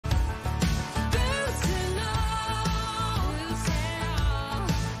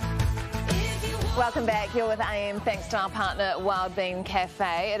Welcome back. You're with AM thanks to our partner Wild Bean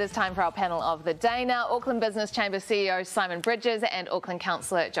Cafe. It is time for our panel of the day now. Auckland Business Chamber CEO Simon Bridges and Auckland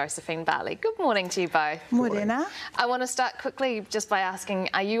Councillor Josephine Barley. Good morning to you both. Morena. I want to start quickly just by asking,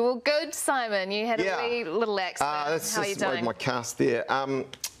 are you all good, Simon? You had a wee little accident. How are you doing? My cast there.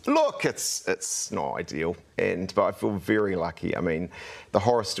 Look, it's not ideal, but I feel very lucky. I mean, the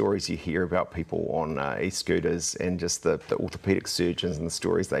horror stories you hear about people on e-scooters and just the orthopaedic surgeons and the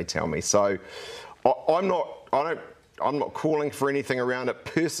stories they tell me. So I'm not calling for anything around it.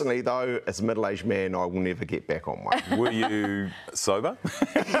 Personally, though, as a middle-aged man, I will never get back on one. Were you sober?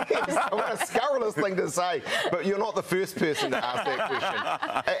 What a scurrilous thing to say, but you're not the first person to ask that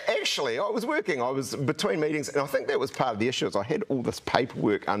question. Actually, I was working. I was between meetings, and I think that was part of the issue. Is I had all this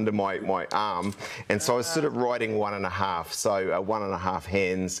paperwork under my arm, and so I was sort of writing 1.5, so 1.5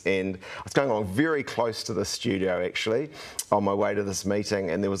 hands, and I was going along very close to the studio, actually, on my way to this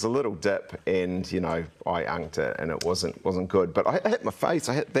meeting, and there was a little dip, and, you know, I unked it, and it wasn't good. But I hit my face,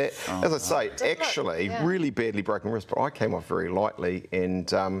 I hit that. As I say, actually, really badly broken wrist, but I came off very lightly,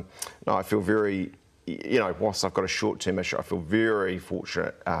 and no, I feel very, you know, whilst I've got a short-term issue, I feel very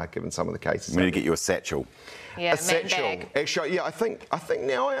fortunate given some of the cases. We need to get you a satchel. Yeah, a satchel. Bag. Actually, yeah, I think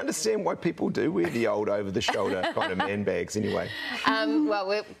now I understand why people do wear the old over-the-shoulder kind of man bags anyway.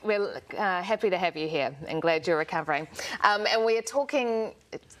 Well, we're happy to have you here and glad you're recovering. And we are talking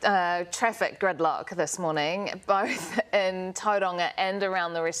traffic gridlock this morning, both in Tauranga and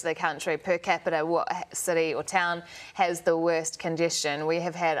around the rest of the country. Per capita, what city or town has the worst congestion? We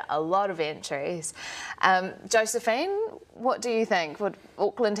have had a lot of entries. Josephine, what do you think? Would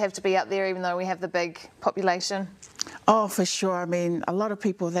Auckland have to be up there even though we have the big population? Oh, for sure. I mean, a lot of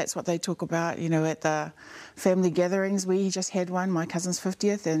people, that's what they talk about, you know, at the family gatherings. We just had one, my cousin's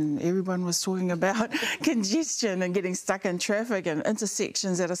 50th, and everyone was talking about congestion and getting stuck in traffic and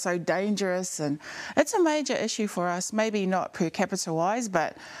intersections that are so dangerous. And it's a major issue for us, maybe not per capita wise,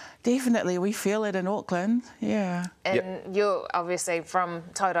 but definitely we feel it in Auckland, yeah. And you're obviously from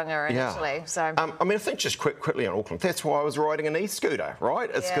Tauranga initially, so... I mean, I think just quickly on Auckland, that's why I was riding an e-scooter, right?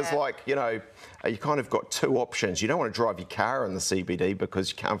 It's because, like, you know, you kind of got two options. You don't want to drive your car in the CBD because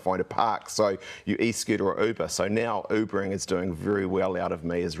you can't find a park, so you e-scooter or Uber. So now Ubering is doing very well out of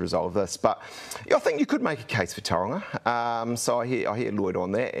me as a result of this. But yeah, I think you could make a case for Tauranga. So I hear Lloyd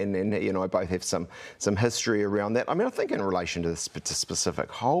on that, and he and I both have some history around that. I mean, I think in relation to this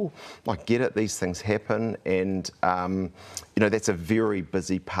specific whole, like, get it, these things happen, and you know, that's a very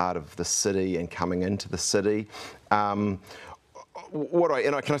busy part of the city and coming into the city. So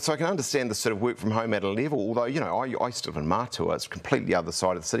I can understand the sort of work from home at a level, although, you know, I used to live in Matua, it's completely the other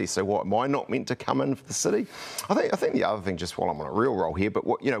side of the city, so what, am I not meant to come in for the city? I think the other thing, just while I'm on a real roll here, but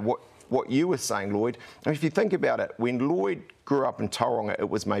what you were saying, Lloyd, I mean, if you think about it, when Lloyd grew up in Tauranga, it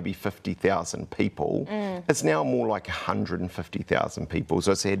was maybe 50,000 people. It's now more like 150,000 people,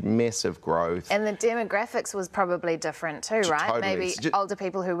 so it's had massive growth. And the demographics was probably different too, right? Totally. Maybe older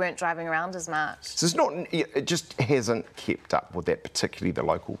people who weren't driving around as much. So it just hasn't kept up with that, particularly the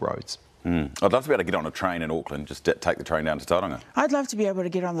local roads. I'd love to be able to get on a train in Auckland, just take the train down to Tauranga. I'd love to be able to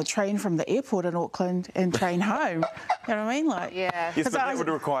get on the train from the airport in Auckland and train home. You know what I mean? Like, yeah. Yes, but that would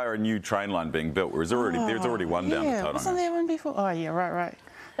require a new train line being built, whereas there's already one down to Tauranga. Wasn't there one before? Oh, yeah, right.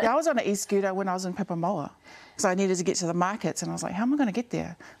 Yeah, I was on an e-scooter when I was in Papamoa, so I needed to get to the markets, and I was like, how am I going to get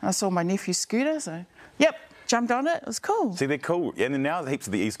there? And I saw my nephew's scooter, so, yep. Jumped on it, it was cool. See, they're cool. And then now heaps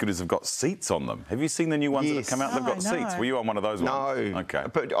of the e-scooters have got seats on them. Have you seen the new ones that have come out? They've got seats. Were you on one of those ones? No. Okay.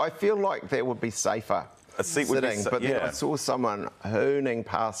 But I feel like that would be safer. A seat would be but then I saw someone hooning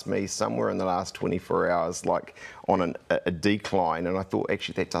past me somewhere in the last 24 hours, like on a decline, and I thought,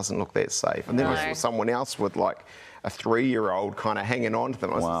 actually, that doesn't look that safe. And then I saw someone else with, like, a 3-year-old kind of hanging on to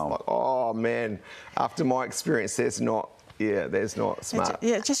them. I was just like, oh, man, after my experience, that's not smart.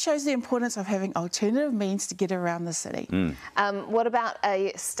 It just shows the importance of having alternative means to get around the city. What about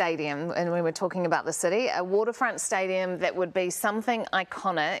a stadium? And when we're talking about the city, a waterfront stadium that would be something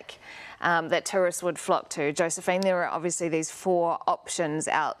iconic that tourists would flock to. Josephine, there are obviously these 4 options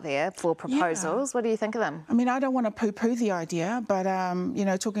out there, 4 proposals. Yeah. What do you think of them? I mean, I don't want to poo-poo the idea, but, you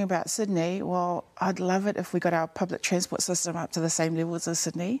know, talking about Sydney, well, I'd love it if we got our public transport system up to the same levels as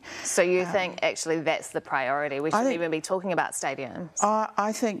Sydney. So you think, actually, that's the priority? We shouldn't even be talking about stadiums?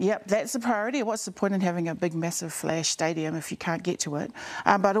 I think, yep, that's the priority. What's the point in having a big, massive flash stadium if you can't get to it?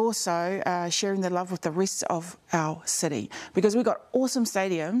 But also sharing the love with the rest of our city, because we've got awesome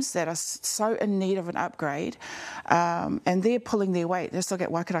stadiums that are so in need of an upgrade, and they're pulling their weight. Just look at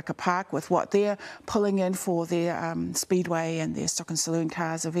Wakaraka Park with what they're pulling in for their speedway and their stock and saloon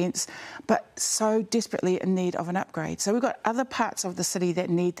cars events, but so desperately in need of an upgrade. So we've got other parts of the city that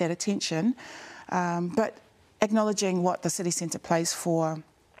need that attention. but acknowledging what the city centre plays for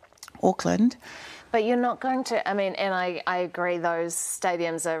Auckland. But you're not going to, I mean, and I agree those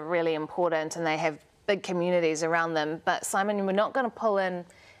stadiums are really important and they have big communities around them, but Simon, we're not going to pull in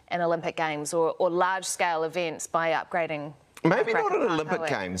an Olympic Games or large-scale events by upgrading. Maybe not at Olympic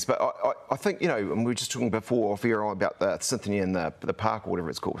Games, but I think, you know, and we were just talking before off air about the Symphony in the park or whatever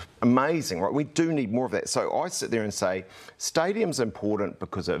it's called. Amazing, right? We do need more of that. So I sit there and say, stadiums are important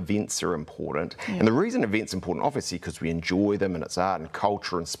because events are important. Yeah. And the reason events are important, obviously, because we enjoy them and it's art and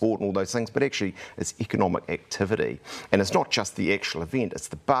culture and sport and all those things, but actually it's economic activity. And it's not just the actual event, it's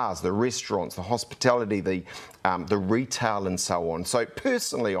the bars, the restaurants, the hospitality, the retail and so on. So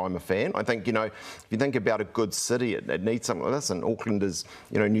personally, I'm a fan. I think, you know, if you think about a good city, it needs something like this, and Auckland is,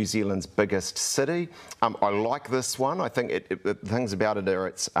 you know, New Zealand's biggest city. I like this one. I think the things about it are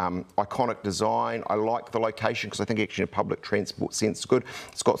its iconic design. I like the location because I think actually in a public transport sense it's good.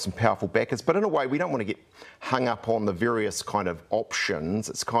 It's got some powerful backers, but in a way we don't want to get hung up on the various kind of options.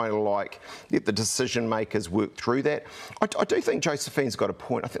 It's kind of like let the decision makers work through that. I do think Josephine's got a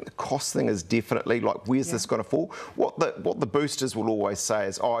point. I think the cost thing is definitely like, where's this going to fall? What the boosters will always say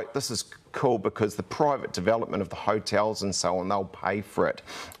is, oh, this is cool because the private development of the hotels and so on, they'll pay for it.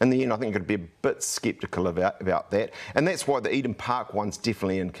 In the end, I think you've got to be a bit sceptical about that. And that's why the Eden Park one's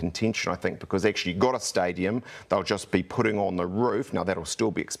definitely in contention, I think, because actually you've got a stadium, they'll just be putting on the roof. Now, that'll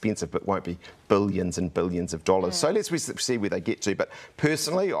still be expensive, but won't be billions and billions of dollars. So let's see where they get to. But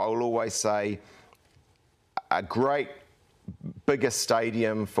personally, I will always say a great bigger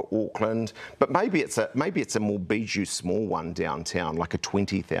stadium for Auckland, but maybe it's a more bijou small one downtown, like a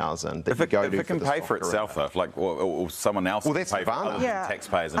 20,000 that you go to. If it can pay for itself, though, like or someone else can pay for other than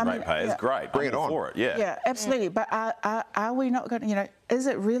taxpayers and ratepayers, great. Bring it on. For it, yeah, absolutely. But are we not going to, you know, is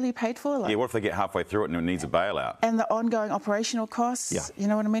it really paid for? Like, yeah, what if they get halfway through it and it needs a bailout? And the ongoing operational costs, you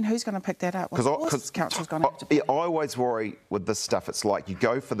know what I mean? Who's going to pick that up? Because council's going to have to. Yeah, I always worry with this stuff. It's like you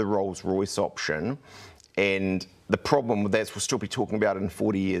go for the Rolls-Royce option, and the problem with that is we'll still be talking about it in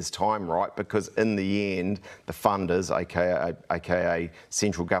 40 years' time, right? Because in the end, the funders, aka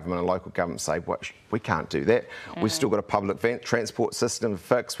central government and local government, say, well, we can't do that. We've still got a public transport system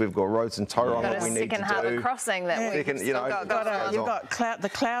fixed. We've got roads and tow on what we need to do. Second harbour crossing that we've still got. You've got the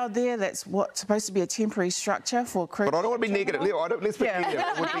cloud there. That's what's supposed to be a temporary structure for cruise. But I don't want to be negative. Let's be negative.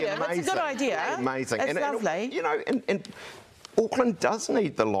 It would be amazing. It's a good idea. Amazing. It's lovely. You know, and Auckland does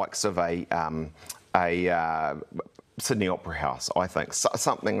need the likes of a Sydney Opera House, I think.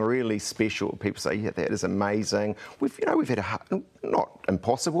 Something really special. People say, yeah, that is amazing. We've had not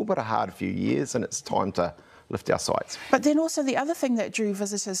impossible, but a hard few years, and it's time to lift our sights. But then also the other thing that drew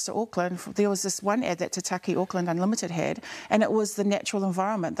visitors to Auckland, there was this one ad that Te Taki Auckland Unlimited had, and it was the natural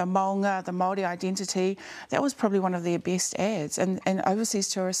environment, the maunga, the Māori identity. That was probably one of their best ads, and overseas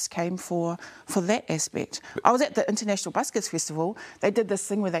tourists came for that aspect. I was at the International Buskers Festival. They did this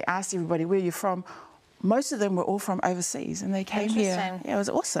thing where they asked everybody, where are you from? Most of them were all from overseas, and they came here. Yeah, it was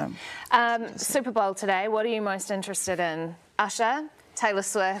awesome. Super Bowl today, what are you most interested in? Usher, Taylor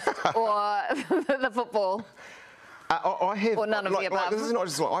Swift, or the football? I have, or none of the above. This is not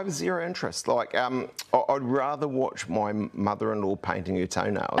just like, I have zero interest. Like, I'd rather watch my mother-in-law painting her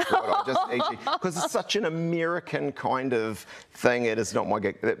toenails. Because it's such an American kind of thing. It is not my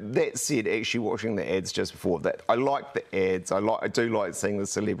gig. That said, actually watching the ads just before that, I like the ads. I do like seeing the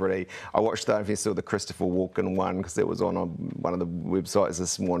celebrity. I watched the Christopher Walken one because it was on one of the websites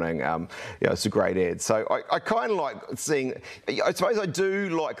this morning. It's a great ad. So I kind of like seeing. I suppose I do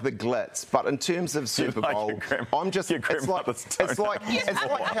like the glitz, but in terms of Super Bowl, I'm just. It's like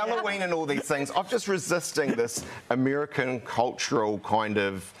Halloween and all these things. I'm just resisting this American cultural kind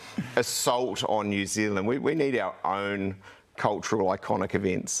of assault on New Zealand. We need our own cultural iconic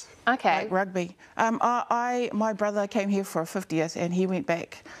events. Okay. Like rugby. My brother came here for a 50th, and he went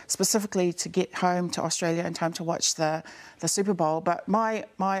back specifically to get home to Australia in time to watch the Super Bowl. But my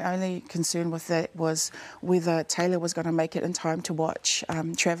only concern with that was whether Taylor was going to make it in time to watch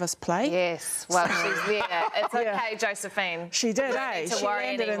Travis play. Yes. Well, she's there. It's okay, Josephine. She did, eh? She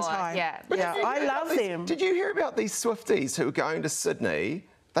landed in time. Yeah. I love them. Did you hear about these Swifties who are going to Sydney?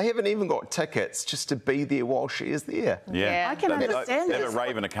 They haven't even got tickets just to be there while she is there. Yeah. I can understand this. They have a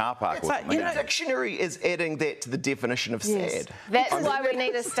rave in a car park or something. The dictionary is adding that to the definition of sad. That's why we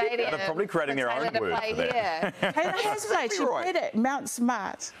need a stadium. They're probably creating their own word for that. Taylor has played. She played at Mount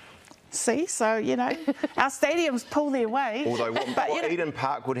Smart. See, so, you know, our stadiums pull their weight. Although what Eden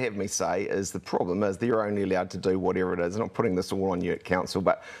Park would have me say is the problem is they're only allowed to do whatever it is. I'm not putting this all on you at council,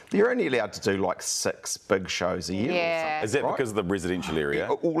 but they're only allowed to do like 6 big shows a year. Yeah. Is that because of the residential area?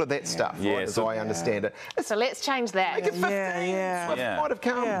 All of that stuff, right, as I understand it. So let's change that. Make it 15. Yeah. Might have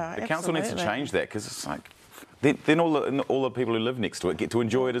come. Yeah, The council needs to absolutely. change that because it's like, then all the people who live next to it get to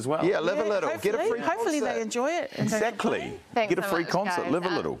enjoy it as well. Yeah, live a little. Get a free Hopefully concert. they enjoy it. and Exactly. Thanks Get a so free much, concert, guys. live a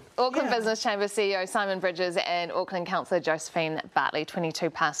little. Auckland Yeah. Business Chamber CEO Simon Bridges and Auckland Councillor Josephine Bartley,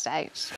 22 past 8.